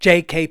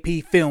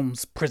JKP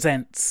Films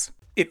presents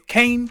If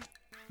Cain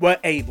Were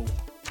Abel.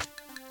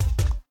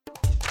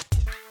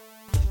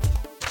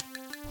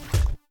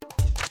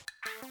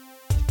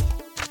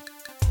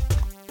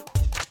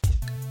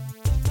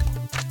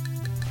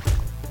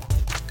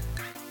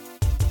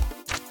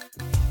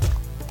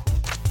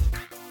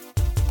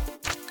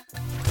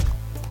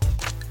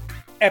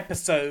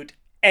 Episode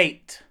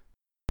 8.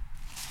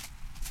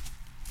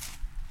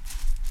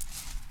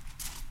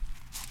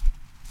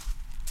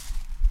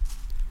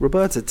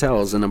 Roberta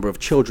tells a number of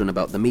children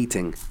about the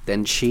meeting.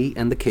 Then she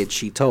and the kids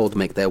she told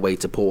make their way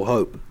to Port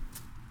Hope.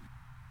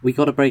 We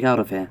gotta break out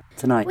of here,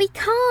 tonight. We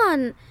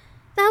can't.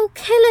 They'll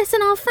kill us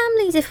and our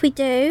families if we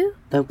do.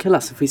 They'll kill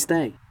us if we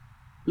stay.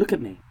 Look at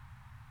me.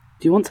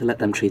 Do you want to let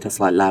them treat us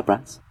like lab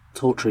rats,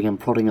 torturing and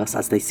prodding us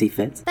as they see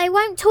fit? They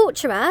won't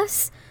torture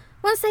us.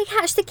 Once they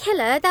catch the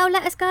killer, they'll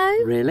let us go.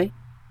 Really?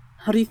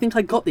 How do you think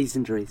I got these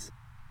injuries?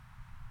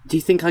 Do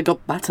you think I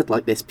got battered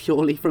like this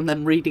purely from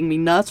them reading me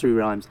nursery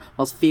rhymes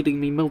whilst feeding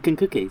me milk and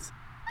cookies?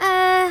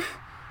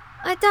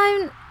 I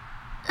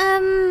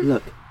don't...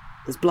 Look,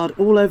 there's blood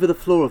all over the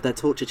floor of their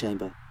torture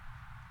chamber.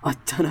 I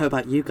don't know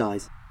about you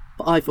guys,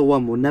 but I for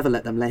one will never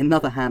let them lay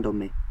another hand on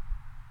me.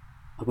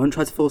 I won't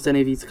try to force any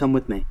of you to come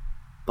with me,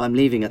 but I'm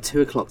leaving at 2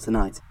 o'clock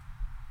tonight.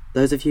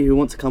 Those of you who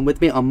want to come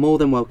with me are more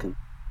than welcome.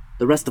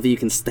 The rest of you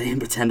can stay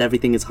and pretend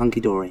everything is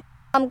hunky-dory.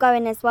 I'm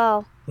going as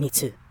well. Me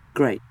too.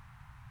 Great.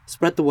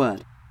 Spread the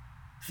word.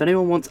 If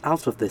anyone wants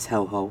out of this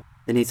hellhole,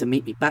 they need to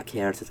meet me back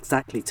here at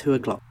exactly 2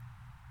 o'clock.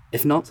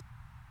 If not,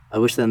 I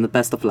wish them the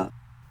best of luck.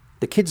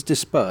 The kids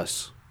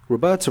disperse.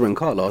 Roberta and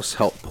Carlos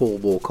help Paul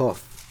walk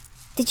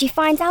off. Did you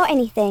find out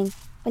anything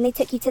when they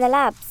took you to the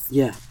labs?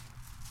 Yeah.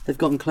 They've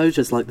got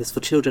enclosures like this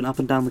for children up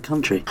and down the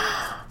country.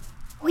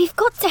 We've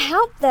got to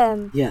help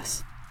them.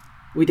 Yes,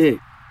 we do.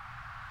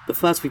 But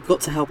first we've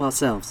got to help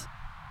ourselves.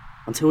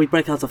 Until we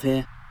break out of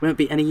here, we won't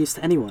be any use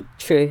to anyone.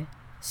 True.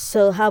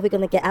 So how are we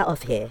going to get out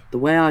of here? The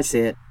way I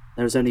see it,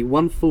 there is only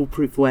one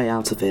foolproof way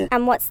out of here.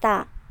 And what's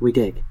that? We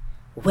dig.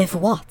 With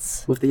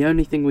what? With the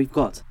only thing we've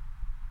got.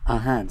 Our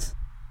hands.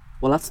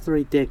 While us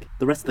three dig,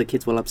 the rest of the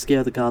kids will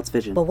obscure the guards'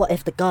 vision. But what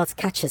if the guards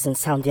catch us and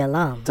sound the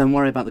alarm? Don't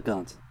worry about the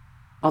guards.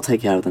 I'll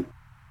take care of them.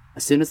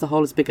 As soon as the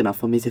hole is big enough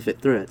for me to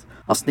fit through it,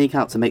 I'll sneak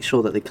out to make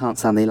sure that they can't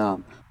sound the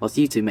alarm, whilst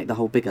you two make the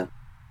hole bigger.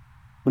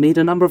 We'll need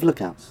a number of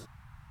lookouts.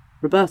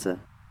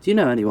 Roberta, do you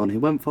know anyone who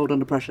won't fold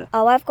under pressure?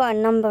 Oh, I've got a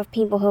number of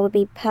people who would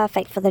be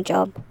perfect for the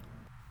job.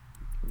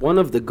 One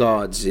of the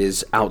guards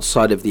is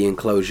outside of the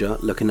enclosure,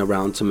 looking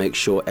around to make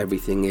sure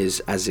everything is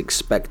as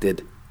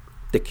expected.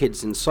 The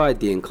kids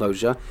inside the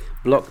enclosure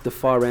block the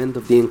far end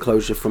of the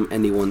enclosure from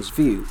anyone's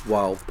view,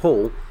 while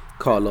Paul,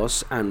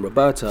 Carlos and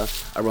Roberta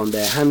are on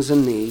their hands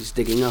and knees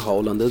digging a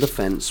hole under the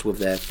fence with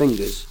their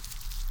fingers.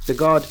 The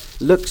guard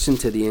looks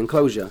into the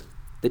enclosure.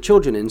 The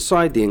children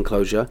inside the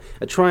enclosure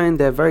are trying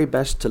their very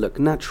best to look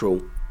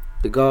natural.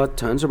 The guard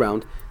turns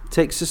around,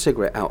 takes a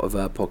cigarette out of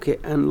her pocket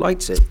and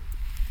lights it.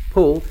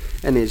 Paul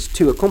and his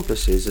two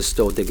accomplices are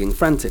still digging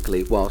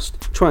frantically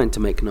whilst trying to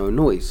make no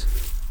noise.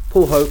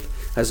 Paul Hope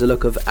has a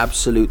look of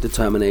absolute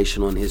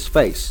determination on his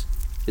face.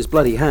 His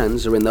bloody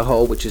hands are in the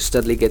hole, which is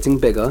steadily getting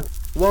bigger.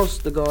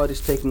 Whilst the guard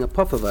is taking a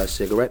puff of her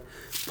cigarette,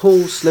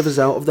 Paul slithers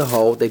out of the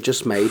hole they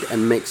just made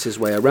and makes his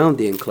way around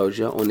the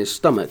enclosure on his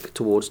stomach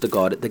towards the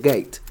guard at the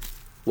gate.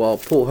 While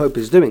Paul Hope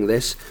is doing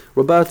this,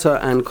 Roberta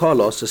and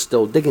Carlos are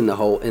still digging the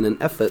hole in an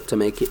effort to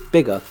make it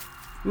bigger.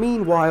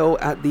 Meanwhile,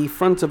 at the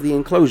front of the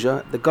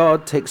enclosure, the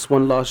guard takes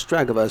one last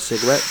drag of her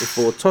cigarette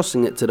before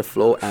tossing it to the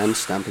floor and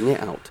stamping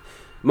it out.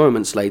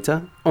 Moments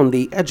later, on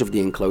the edge of the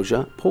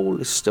enclosure,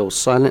 Paul is still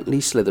silently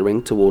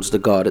slithering towards the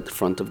guard at the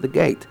front of the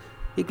gate.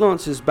 He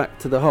glances back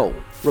to the hole.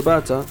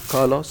 Roberta,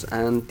 Carlos,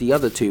 and the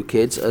other two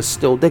kids are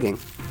still digging.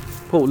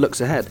 Paul looks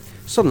ahead.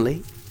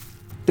 Suddenly,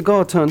 the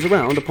guard turns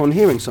around upon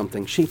hearing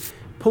something. She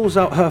pulls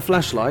out her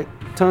flashlight,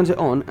 turns it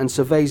on, and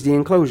surveys the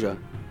enclosure.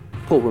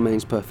 Paul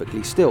remains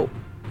perfectly still.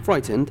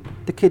 Frightened,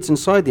 the kids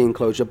inside the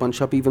enclosure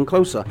bunch up even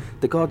closer.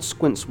 The guard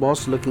squints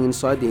whilst looking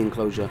inside the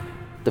enclosure.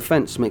 The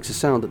fence makes a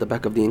sound at the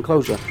back of the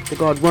enclosure. The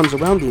guard runs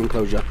around the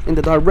enclosure in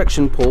the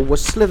direction Paul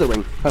was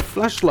slithering. Her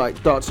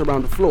flashlight darts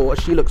around the floor as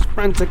she looks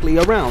frantically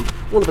around.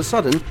 All of a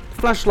sudden,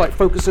 the flashlight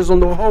focuses on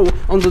the hole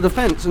under the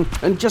fence,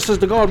 and just as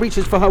the guard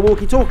reaches for her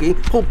walkie-talkie,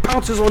 Paul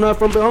pounces on her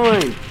from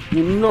behind.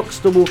 He knocks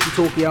the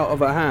walkie-talkie out of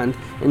her hand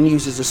and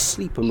uses a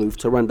sleeper move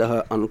to render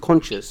her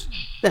unconscious.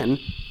 Then,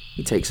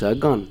 he takes her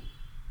gun.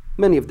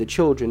 Many of the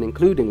children,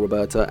 including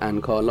Roberta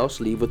and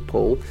Carlos, leave with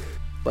Paul,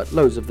 but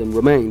loads of them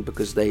remain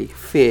because they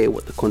fear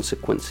what the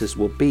consequences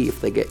will be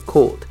if they get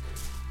caught.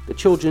 The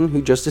children who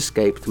just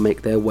escaped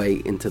make their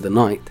way into the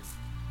night.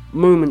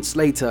 Moments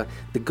later,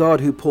 the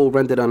guard who Paul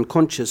rendered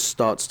unconscious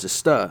starts to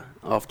stir.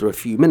 After a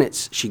few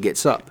minutes, she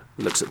gets up,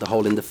 looks at the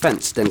hole in the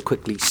fence, then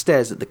quickly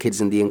stares at the kids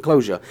in the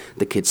enclosure.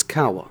 The kids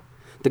cower.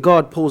 The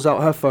guard pulls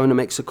out her phone and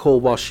makes a call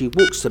while she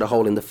walks to the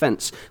hole in the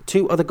fence.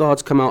 2 other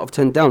guards come out of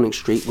 10 Downing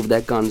Street with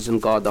their guns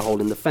and guard the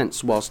hole in the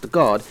fence, whilst the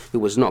guard, who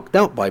was knocked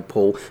out by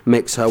Paul,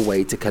 makes her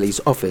way to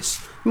Kelly's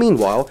office.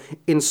 Meanwhile,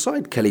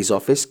 inside Kelly's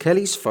office,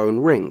 Kelly's phone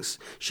rings.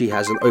 She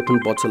has an open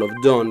bottle of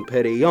Dom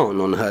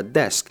Perignon on her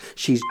desk.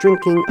 She's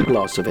drinking a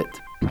glass of it.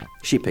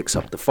 She picks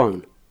up the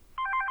phone.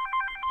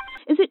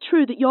 Is it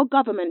true that your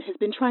government has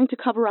been trying to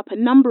cover up a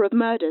number of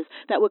murders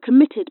that were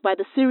committed by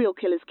the serial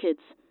killer's kids?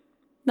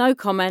 No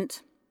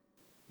comment.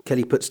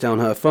 Kelly puts down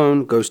her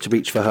phone, goes to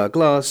reach for her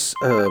glass.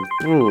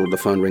 The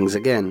phone rings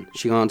again.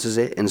 She answers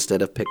it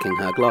instead of picking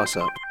her glass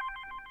up.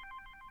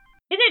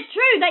 Is it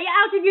true that you're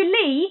out of your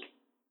league?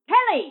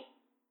 Kelly!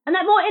 And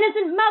that more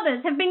innocent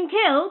mothers have been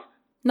killed?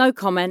 No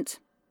comment.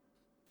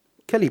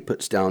 Kelly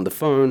puts down the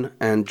phone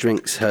and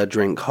drinks her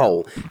drink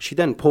whole. She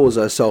then pours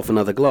herself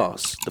another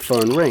glass. The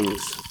phone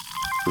rings.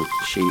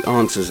 She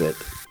answers it.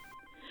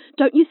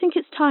 Don't you think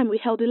it's time we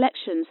held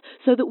elections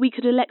so that we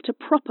could elect a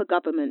proper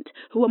government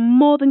who are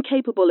more than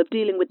capable of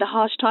dealing with the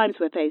harsh times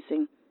we're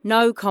facing?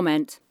 No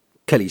comment.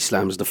 Kelly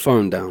slams the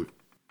phone down.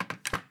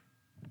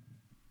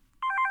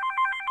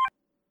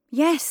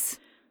 Yes.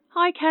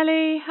 Hi,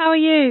 Kelly. How are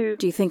you?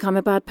 Do you think I'm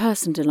a bad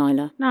person,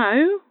 Delilah?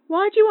 No.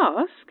 Why'd you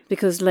ask?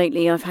 Because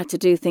lately I've had to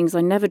do things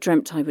I never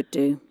dreamt I would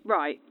do.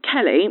 Right.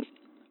 Kelly,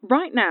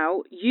 right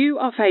now you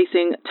are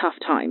facing tough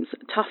times.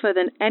 Tougher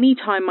than any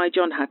time my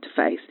John had to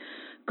face.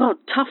 God,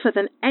 tougher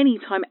than any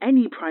time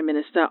any Prime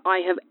Minister I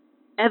have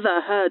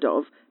ever heard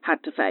of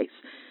had to face.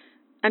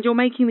 And you're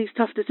making these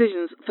tough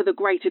decisions for the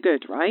greater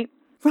good, right?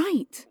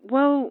 Right.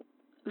 Well,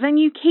 then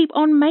you keep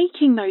on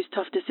making those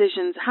tough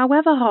decisions,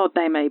 however hard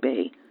they may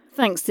be.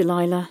 Thanks,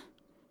 Delilah.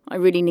 I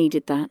really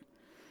needed that.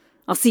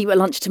 I'll see you at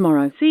lunch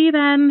tomorrow. See you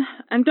then.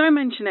 And don't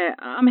mention it.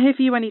 I'm here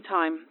for you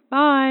anytime.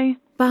 Bye.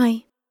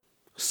 Bye.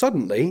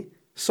 Suddenly,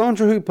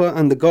 Sandra Hooper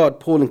and the guard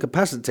Paul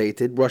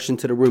incapacitated rush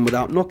into the room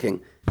without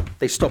knocking.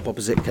 They stop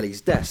opposite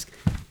Kelly's desk,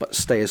 but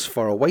stay as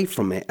far away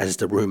from it as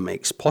the room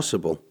makes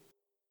possible.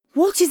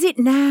 What is it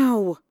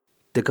now?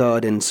 The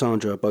guard and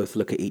Sandra both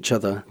look at each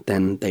other,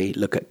 then they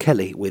look at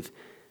Kelly with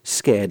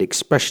scared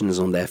expressions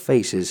on their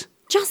faces.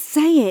 Just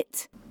say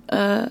it.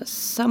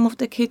 Some of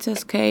the kids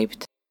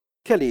escaped.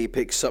 Kelly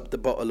picks up the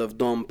bottle of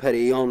Dom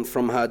Perignon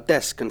from her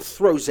desk and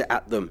throws it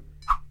at them.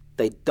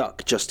 They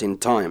duck just in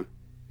time.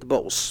 The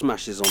bottle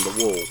smashes on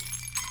the wall.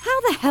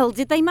 How the hell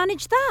did they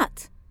manage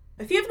that?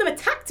 A few of them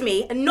attacked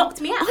me and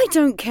knocked me out. I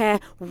don't care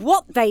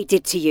what they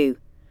did to you.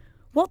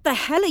 What the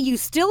hell are you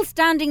still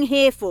standing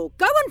here for?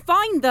 Go and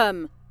find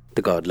them.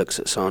 The guard looks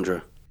at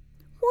Sandra.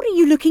 What are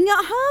you looking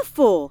at her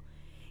for?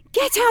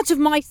 Get out of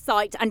my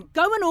sight and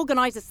go and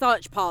organise a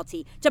search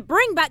party to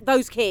bring back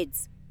those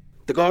kids.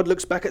 The guard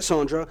looks back at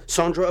Sandra.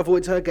 Sandra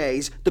avoids her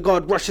gaze. The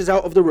guard rushes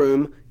out of the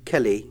room.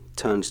 Kelly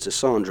turns to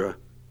Sandra.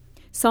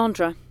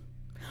 Sandra,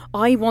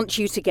 I want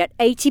you to get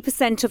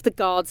 80% of the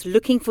guards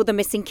looking for the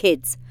missing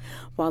kids,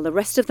 while the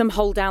rest of them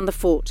hold down the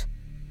fort.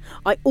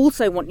 I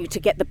also want you to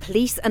get the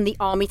police and the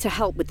army to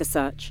help with the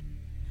search.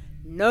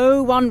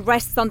 No one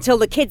rests until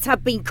the kids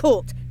have been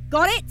caught.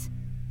 Got it?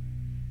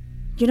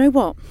 You know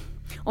what?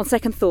 On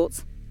second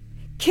thoughts,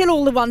 kill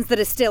all the ones that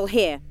are still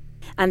here,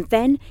 and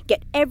then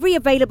get every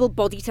available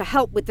body to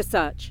help with the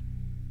search.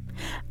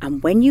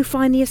 And when you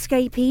find the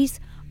escapees,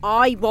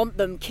 I want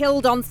them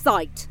killed on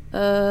sight.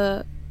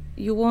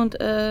 You want,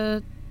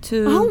 to...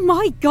 Oh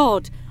my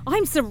God!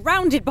 I'm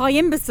surrounded by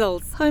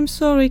imbeciles. I'm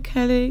sorry,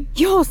 Kelly.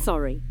 You're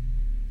sorry.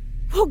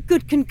 What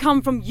good can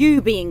come from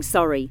you being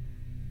sorry?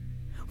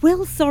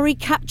 Will sorry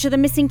capture the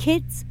missing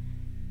kids?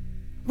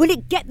 Will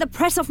it get the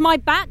press off my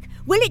back?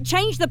 Will it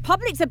change the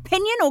public's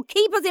opinion or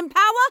keep us in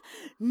power?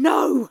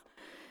 No!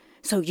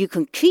 So you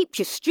can keep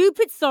your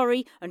stupid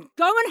sorry and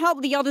go and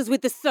help the others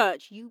with the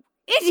search, you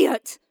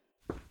idiot!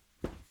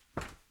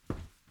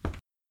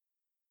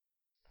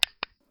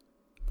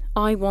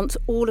 I want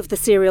all of the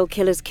serial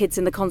killers' kids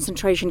in the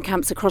concentration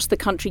camps across the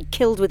country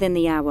killed within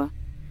the hour.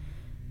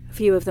 A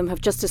few of them have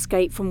just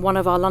escaped from one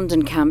of our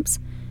London camps,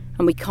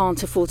 and we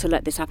can't afford to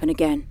let this happen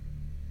again.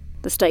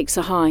 The stakes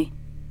are high.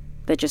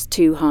 They're just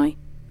too high.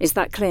 Is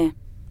that clear?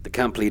 The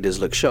camp leaders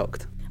look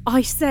shocked.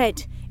 I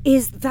said,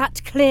 is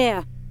that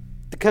clear?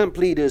 The camp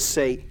leaders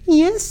say,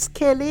 "Yes,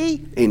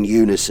 Kelly," in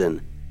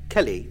unison.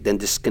 Kelly then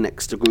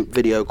disconnects the group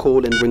video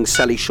call and rings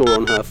Sally Shaw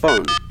on her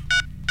phone.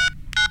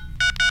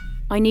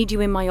 I need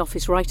you in my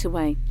office right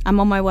away. I'm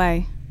on my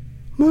way.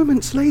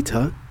 Moments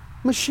later,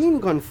 machine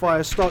gun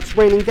fire starts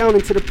raining down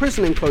into the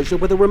prison enclosure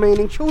where the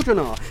remaining children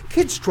are.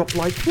 Kids drop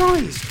like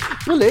flies.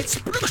 Bullets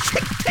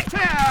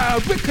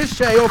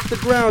ricochet off the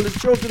ground as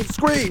children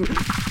scream.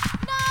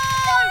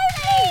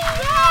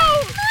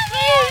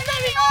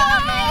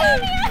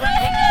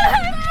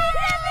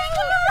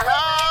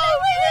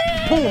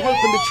 Paul,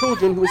 Hope and the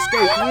children who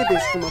escaped hear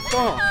this from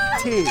afar.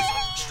 Tears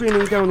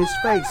streaming down his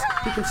face.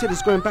 He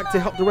considers going back to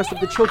help the rest of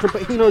the children,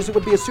 but he knows it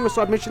would be a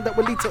suicide mission that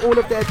would lead to all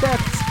of their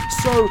deaths.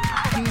 So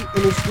he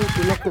and his group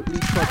reluctantly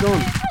trudge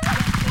on.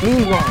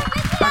 Meanwhile,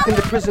 back In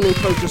the prison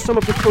enclosure, some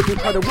of the children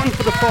try to run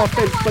for the far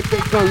fence but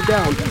get gunned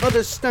down.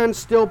 Others stand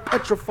still,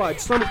 petrified.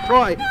 Some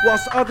cry,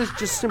 whilst others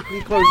just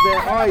simply close their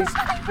eyes.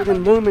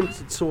 Within moments,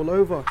 it's all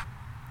over.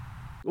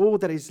 All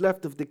that is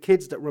left of the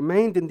kids that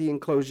remained in the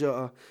enclosure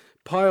are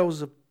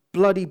piles of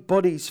bloody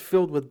bodies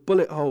filled with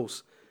bullet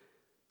holes.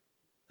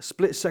 A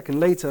split second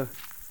later,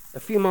 a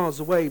few miles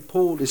away,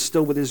 Paul is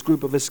still with his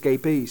group of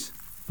escapees.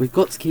 We've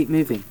got to keep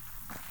moving.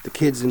 The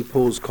kids in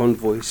Paul's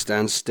convoy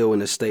stand still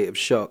in a state of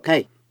shock.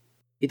 Hey,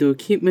 either we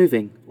keep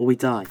moving or we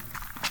die.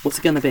 What's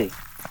it gonna be?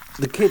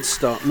 The kids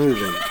start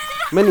moving.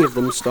 Many of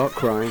them start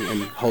crying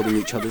and holding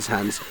each other's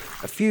hands.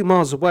 A few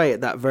miles away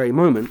at that very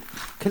moment,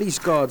 Kelly's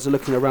guards are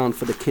looking around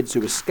for the kids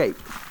who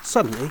escaped.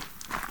 Suddenly,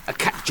 a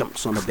cat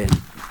jumps on a bin.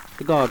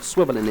 The guards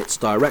swivel in its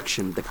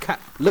direction. The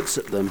cat looks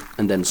at them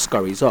and then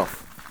scurries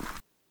off.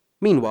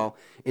 Meanwhile,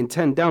 in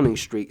 10 Downing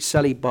Street,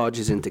 Sally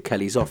barges into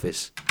Kelly's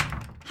office.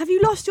 Have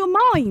you lost your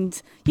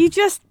mind? You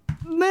just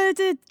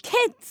murdered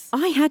kids.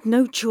 I had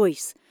no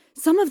choice.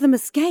 Some of them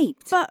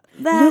escaped. But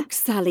they're... Look,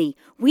 Sally,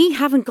 we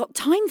haven't got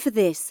time for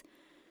this.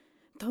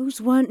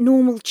 Those weren't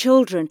normal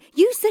children.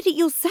 You said it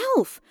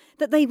yourself,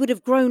 that they would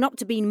have grown up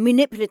to be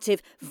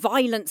manipulative,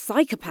 violent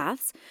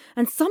psychopaths.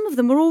 And some of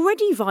them were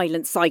already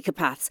violent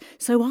psychopaths.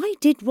 So I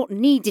did what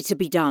needed to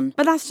be done.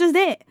 But that's just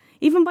it.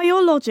 Even by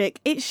your logic,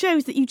 it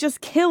shows that you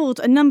just killed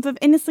a number of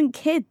innocent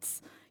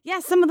kids.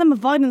 Yes, some of them are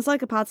violent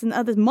psychopaths and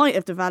others might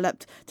have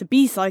developed to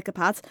be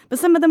psychopaths, but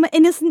some of them are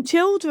innocent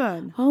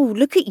children. Oh,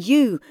 look at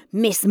you,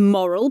 Miss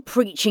Moral,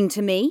 preaching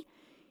to me.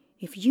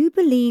 If you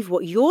believe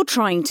what you're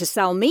trying to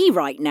sell me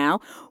right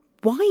now,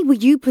 why were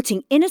you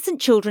putting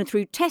innocent children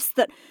through tests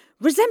that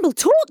resemble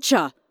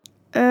torture?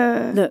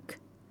 Look,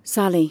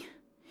 Sally,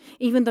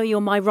 even though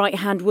you're my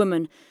right-hand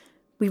woman,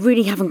 we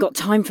really haven't got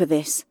time for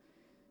this.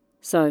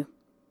 So,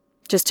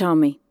 just tell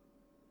me,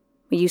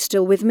 are you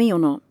still with me or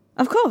not?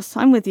 Of course,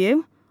 I'm with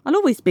you. I'll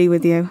always be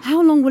with you.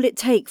 How long will it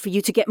take for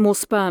you to get more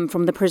sperm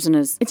from the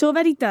prisoners? It's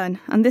already done,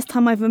 and this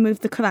time I've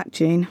removed the correct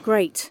gene.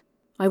 Great.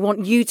 I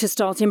want you to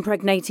start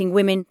impregnating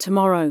women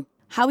tomorrow.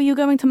 How are you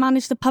going to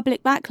manage the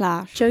public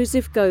backlash?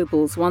 Joseph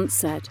Goebbels once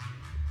said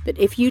that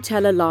if you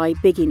tell a lie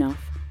big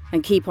enough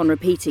and keep on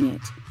repeating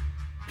it,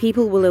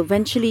 people will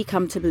eventually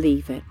come to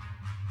believe it.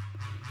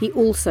 He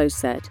also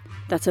said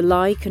that a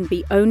lie can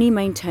be only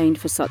maintained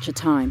for such a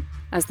time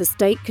as the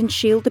state can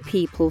shield the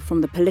people from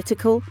the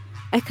political,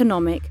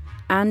 economic,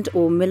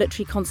 and/or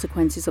military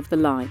consequences of the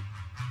lie.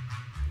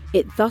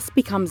 It thus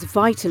becomes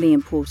vitally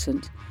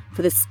important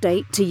for the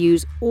state to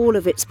use all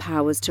of its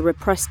powers to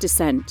repress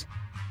dissent,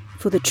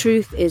 for the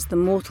truth is the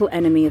mortal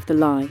enemy of the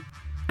lie,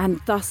 and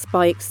thus,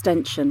 by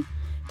extension,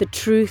 the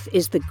truth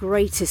is the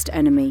greatest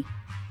enemy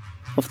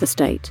of the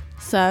state.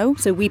 So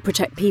we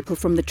protect people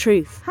from the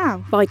truth.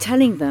 How? By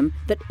telling them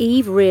that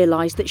Eve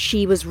realised that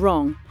she was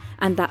wrong,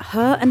 and that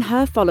her and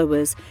her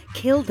followers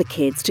killed the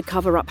kids to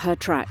cover up her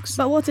tracks.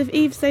 But what if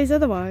Eve says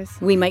otherwise?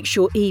 We make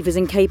sure Eve is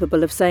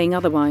incapable of saying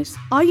otherwise.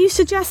 Are you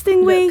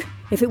suggesting Look,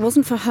 if it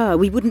wasn't for her,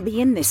 we wouldn't be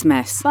in this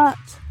mess. But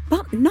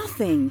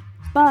nothing.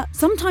 But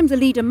sometimes a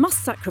leader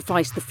must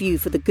sacrifice the few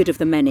for the good of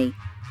the many.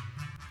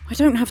 I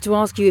don't have to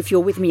ask you if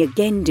you're with me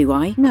again, do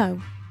I?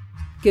 No.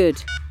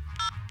 Good.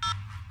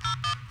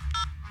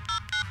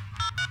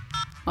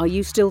 Are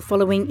you still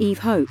following Eve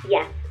Hope?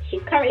 Yes.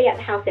 She's currently at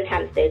the house in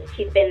Hampstead.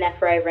 She's been there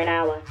for over an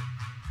hour.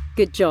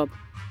 Good job.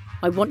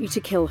 I want you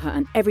to kill her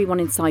and everyone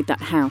inside that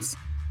house.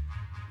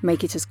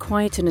 Make it as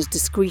quiet and as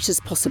discreet as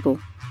possible.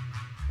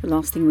 The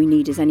last thing we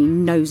need is any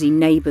nosy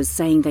neighbours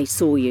saying they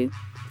saw you.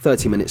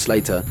 30 minutes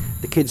later,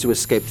 the kids who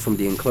escaped from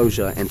the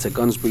enclosure enter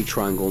Gunsbury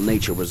Triangle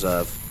Nature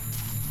Reserve.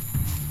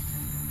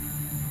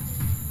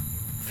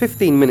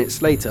 15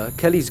 minutes later,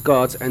 Kelly's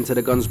guards enter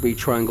the Gunsbury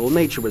Triangle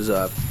Nature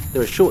Reserve.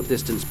 They're a short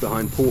distance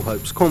behind Paul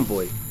Hope's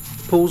convoy.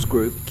 Paul's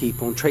group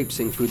keep on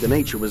traipsing through the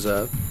nature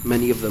reserve.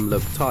 Many of them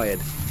look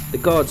tired. The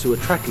guards who are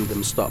tracking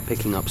them start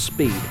picking up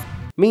speed.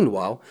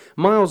 Meanwhile,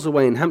 miles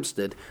away in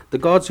Hampstead, the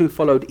guards who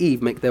followed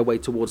Eve make their way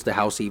towards the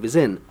house Eve is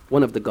in.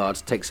 One of the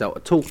guards takes out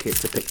a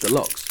toolkit to pick the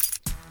locks.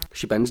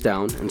 She bends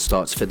down and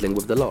starts fiddling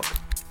with the lock.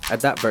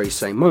 At that very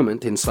same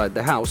moment, inside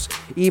the house,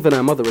 Eve and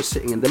her mother are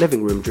sitting in the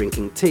living room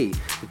drinking tea.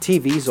 The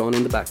TV's on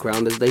in the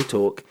background as they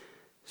talk.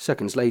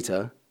 Seconds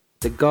later,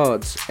 the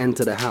guards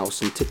enter the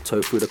house and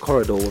tiptoe through the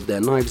corridor with their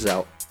knives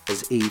out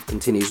as Eve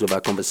continues with her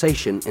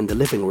conversation in the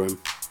living room.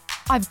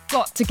 I've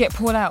got to get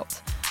Paul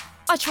out.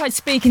 I tried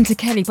speaking to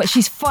Kelly, but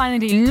she's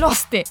finally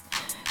lost it.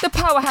 The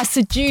power has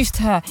seduced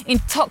her,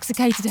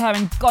 intoxicated her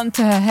and gone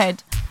to her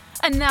head.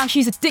 And now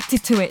she's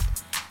addicted to it.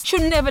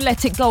 She'll never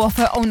let it go off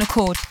her own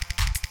accord.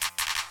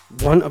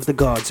 One of the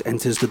guards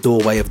enters the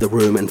doorway of the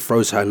room and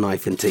throws her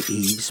knife into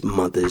Eve's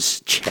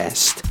mother's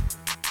chest.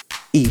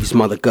 Eve's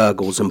mother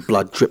gurgles and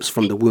blood drips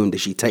from the wound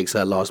as she takes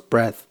her last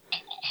breath.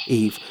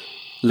 Eve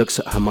looks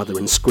at her mother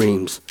and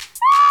screams.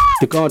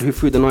 The guard who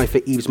threw the knife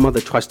at Eve's mother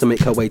tries to make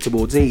her way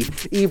towards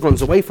Eve. Eve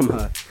runs away from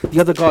her. The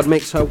other guard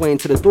makes her way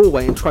into the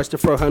doorway and tries to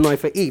throw her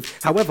knife at Eve.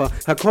 However,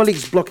 her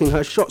colleague's blocking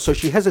her shot, so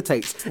she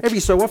hesitates. Every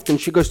so often,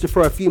 she goes to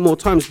throw a few more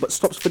times but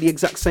stops for the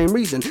exact same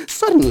reason.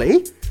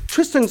 Suddenly,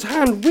 Tristan's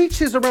hand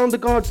reaches around the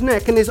guard's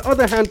neck and his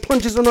other hand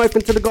plunges a knife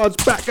into the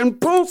guard's back and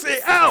pulls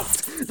it out.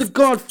 The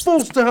guard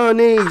falls to her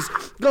knees,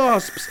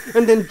 gasps,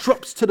 and then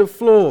drops to the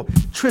floor.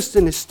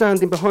 Tristan is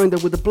standing behind her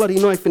with a bloody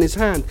knife in his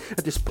hand.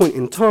 At this point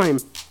in time,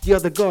 the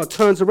other guard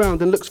turns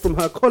around and looks from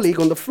her colleague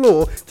on the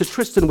floor to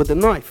Tristan with the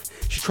knife.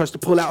 She tries to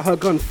pull out her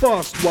gun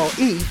fast while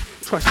Eve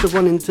tries to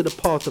run into the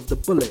path of the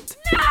bullet.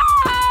 No!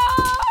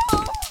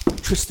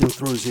 Tristan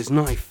throws his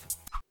knife.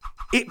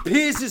 It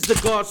pierces the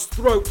guard's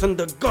throat and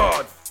the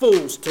guard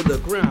falls to the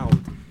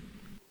ground.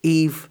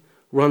 Eve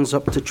runs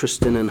up to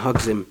Tristan and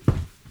hugs him.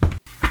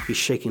 He's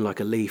shaking like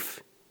a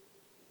leaf.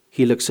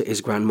 He looks at his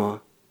grandma.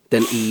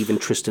 Then Eve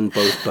and Tristan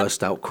both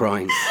burst out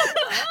crying.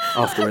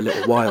 After a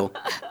little while,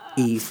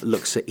 Eve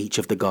looks at each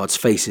of the guards'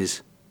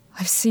 faces.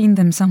 I've seen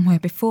them somewhere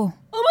before.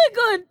 Oh my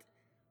god!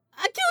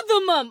 I killed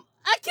them, Mum!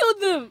 I killed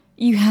them!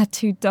 You had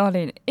to,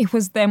 darling. It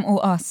was them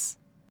or us.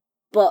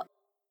 But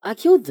I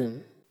killed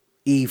them.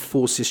 Eve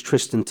forces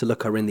Tristan to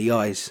look her in the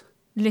eyes.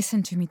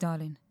 Listen to me,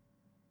 darling.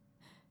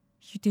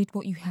 You did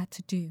what you had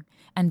to do,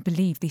 and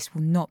believe this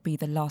will not be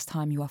the last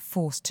time you are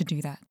forced to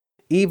do that.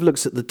 Eve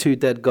looks at the two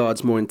dead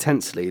guards more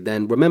intensely,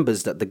 then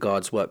remembers that the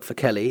guards work for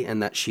Kelly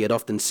and that she had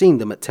often seen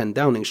them at 10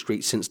 Downing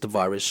Street since the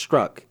virus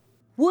struck.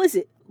 What is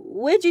it?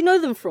 Where do you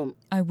know them from?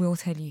 I will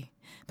tell you,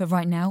 but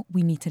right now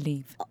we need to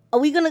leave. Are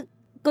we gonna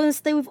go and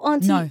stay with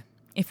Auntie? No.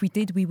 If we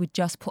did, we would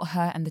just put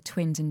her and the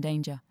twins in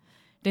danger.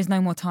 There's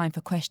no more time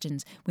for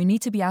questions. We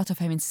need to be out of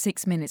here in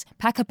 6 minutes.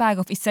 Pack a bag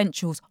of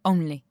essentials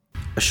only.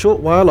 A short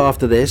while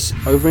after this,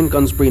 over in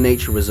Gunsbury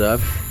Nature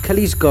Reserve,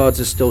 Kelly's guards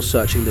are still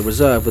searching the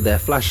reserve with their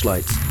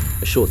flashlights.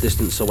 A short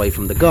distance away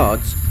from the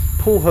guards,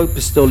 Paul Hope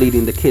is still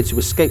leading the kids who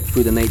escaped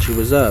through the nature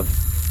reserve.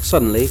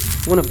 Suddenly,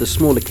 one of the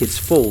smaller kids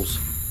falls.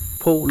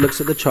 Paul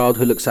looks at the child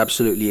who looks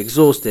absolutely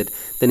exhausted,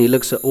 then he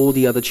looks at all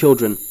the other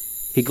children.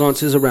 He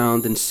glances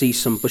around and sees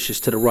some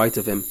bushes to the right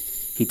of him.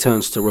 He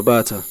turns to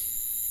Roberta.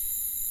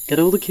 Get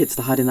all the kids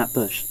to hide in that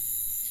bush.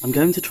 I'm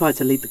going to try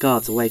to lead the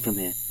guards away from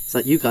here, so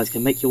that you guys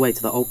can make your way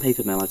to the old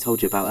paper mill I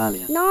told you about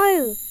earlier.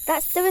 No,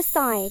 that's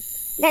suicide.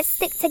 Let's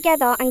stick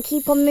together and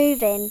keep on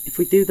moving. If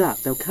we do that,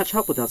 they'll catch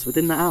up with us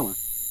within the hour.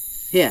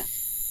 Here,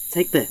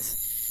 take this,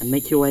 and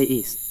make your way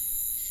east.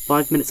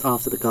 5 minutes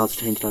after the guards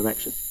change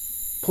direction.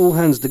 Paul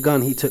hands the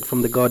gun he took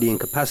from the guard he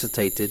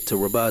incapacitated to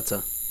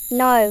Roberta.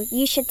 No,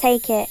 you should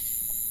take it.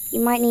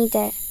 You might need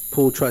it.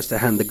 Paul tries to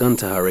hand the gun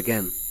to her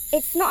again.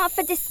 It's not up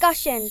for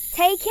discussion.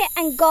 Take it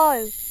and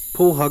go.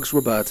 Paul hugs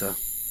Roberta.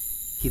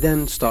 He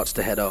then starts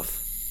to head off.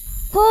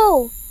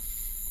 Paul!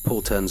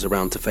 Paul turns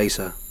around to face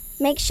her.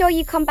 Make sure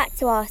you come back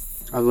to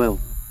us. I will.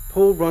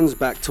 Paul runs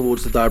back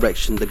towards the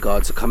direction the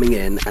guards are coming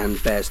in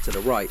and bears to the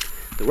right.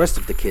 The rest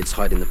of the kids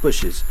hide in the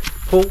bushes.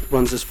 Paul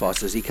runs as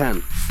fast as he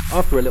can.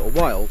 After a little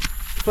while,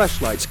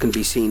 flashlights can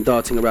be seen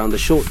darting around the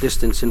short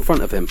distance in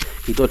front of him.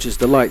 He dodges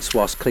the lights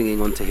whilst clinging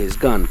onto his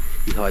gun.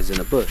 He hides in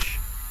a bush.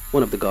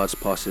 One of the guards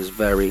passes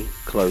very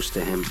close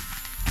to him.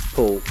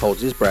 Paul holds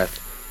his breath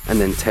and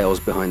then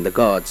tails behind the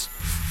guards.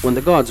 When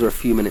the guards are a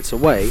few minutes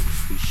away,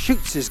 he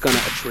shoots his gun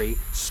at a tree,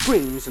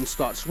 screams and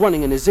starts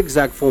running in a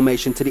zigzag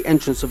formation to the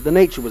entrance of the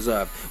nature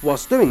reserve.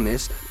 Whilst doing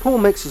this, Paul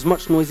makes as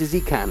much noise as he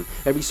can.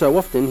 Every so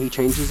often he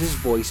changes his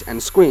voice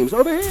and screams,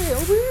 "Over here,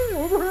 over here,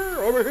 over here,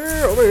 over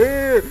here, over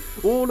here."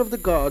 All of the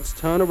guards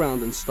turn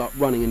around and start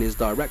running in his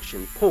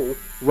direction. Paul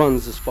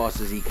runs as fast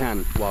as he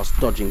can whilst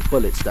dodging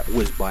bullets that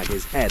whiz by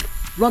his head.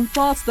 Run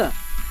faster!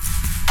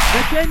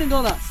 They're gaining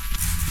on us!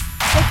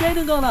 They're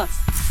gaining on us!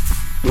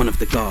 One of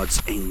the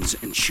guards aims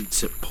and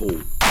shoots at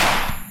Paul.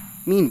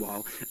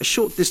 Meanwhile, a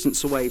short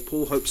distance away,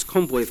 Paul Hope's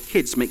convoy of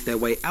kids make their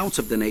way out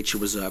of the nature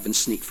reserve and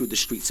sneak through the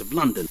streets of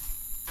London.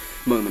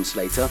 Moments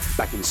later,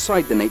 back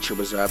inside the nature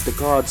reserve, the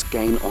guards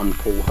gain on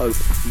Paul Hope.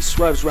 He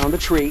swerves round a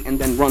tree and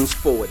then runs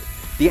forward.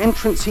 The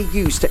entrance he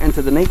used to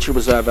enter the nature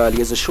reserve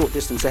earlier is a short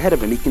distance ahead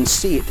of him. He can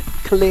see it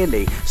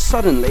clearly.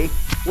 Suddenly,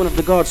 one of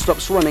the guards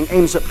stops running,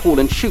 aims at Paul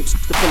and shoots.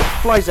 The bullet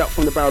flies out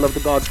from the barrel of the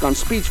guard's gun,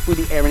 speeds through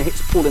the air and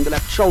hits Paul in the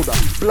left shoulder.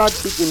 Blood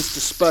begins to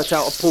spurt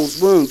out of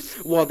Paul's wound,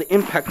 while the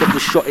impact of the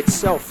shot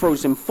itself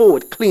throws him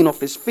forward, clean off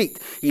his feet.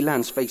 He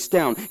lands face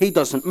down. He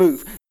doesn't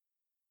move.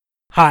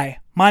 Hi,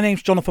 my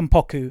name's Jonathan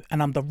Poku,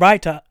 and I'm the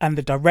writer and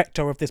the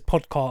director of this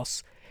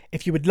podcast.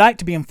 If you would like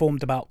to be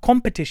informed about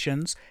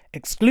competitions,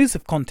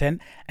 exclusive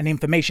content, and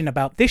information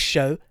about this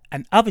show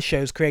and other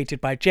shows created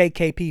by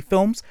JKP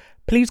Films,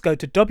 please go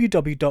to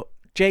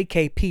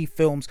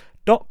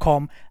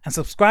www.jkpfilms.com and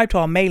subscribe to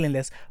our mailing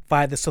list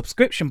via the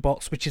subscription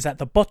box which is at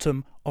the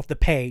bottom of the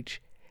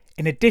page.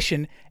 In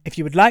addition, if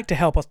you would like to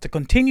help us to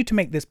continue to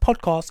make this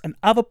podcast and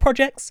other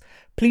projects,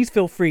 please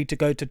feel free to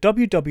go to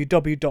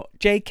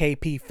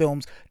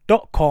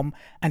www.jkpfilms.com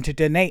and to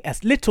donate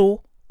as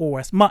little or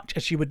as much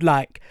as you would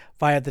like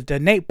via the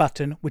donate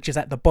button which is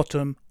at the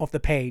bottom of the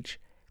page.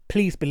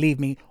 Please believe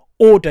me,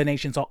 all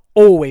donations are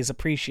always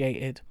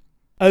appreciated.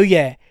 Oh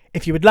yeah,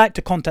 if you would like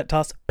to contact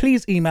us,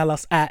 please email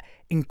us at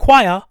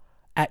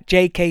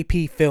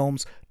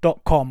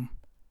inquire@jkpfilms.com.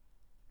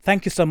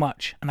 Thank you so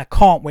much, and I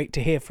can't wait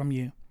to hear from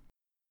you.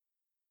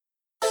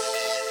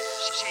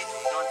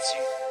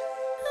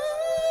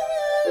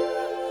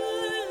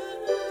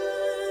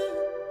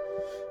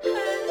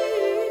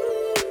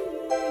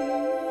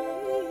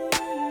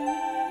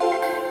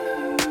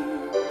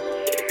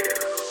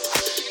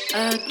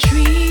 A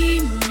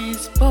dream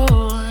is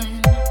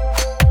born,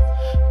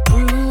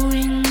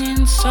 brewing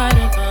inside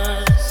of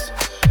us.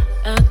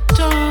 A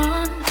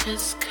dawn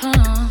has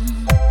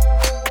come.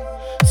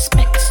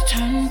 Specks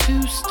turn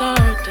to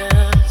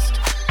stardust.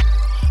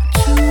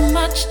 Too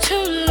much to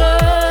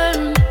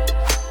learn,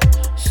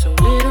 so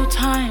little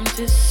time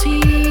to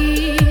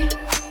see.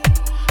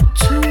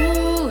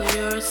 To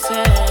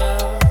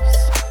yourselves,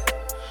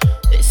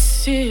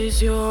 this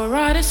is your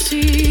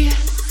odyssey.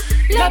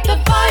 Let the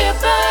fire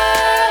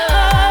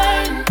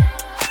burn,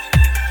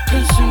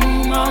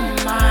 consume all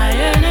my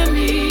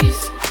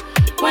enemies.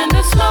 When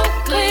the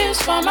smoke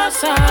clears from our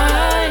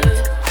sight,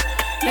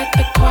 let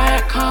the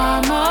quiet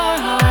calm our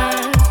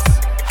hearts.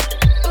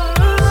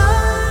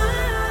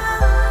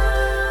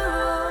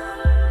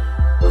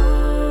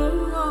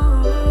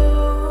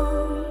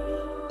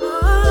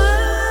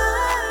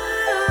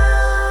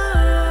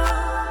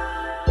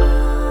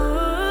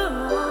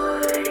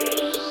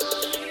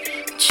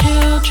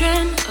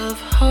 Children of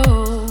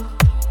hope,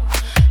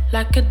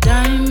 like a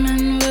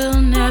diamond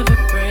will never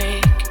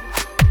break.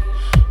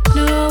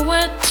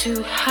 Nowhere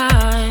to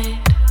hide,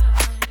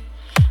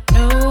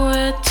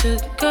 nowhere to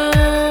go.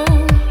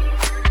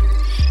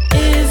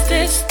 Is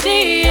this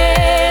the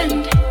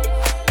end?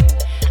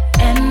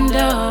 End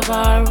of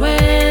our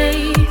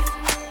way?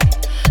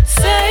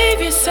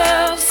 Save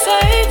yourselves,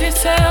 save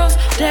yourselves.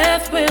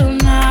 Death will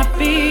not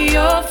be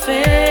your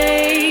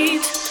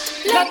fate.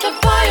 Let the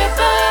fire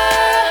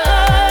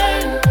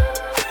burn,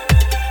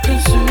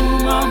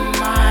 consume all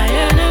my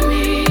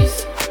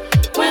enemies.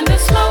 When the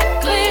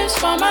smoke clears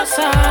from our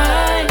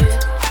sight,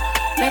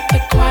 let the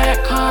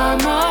quiet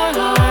calm our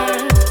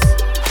hearts.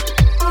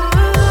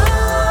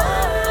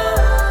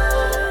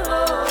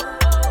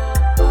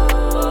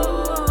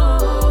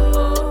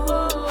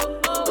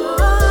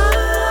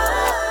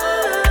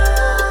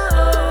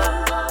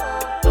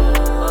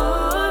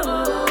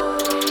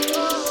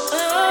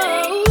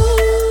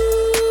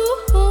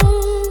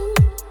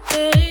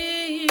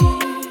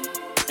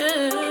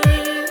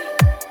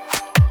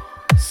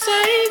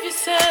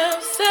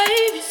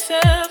 Save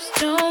yourselves,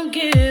 don't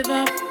give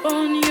up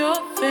on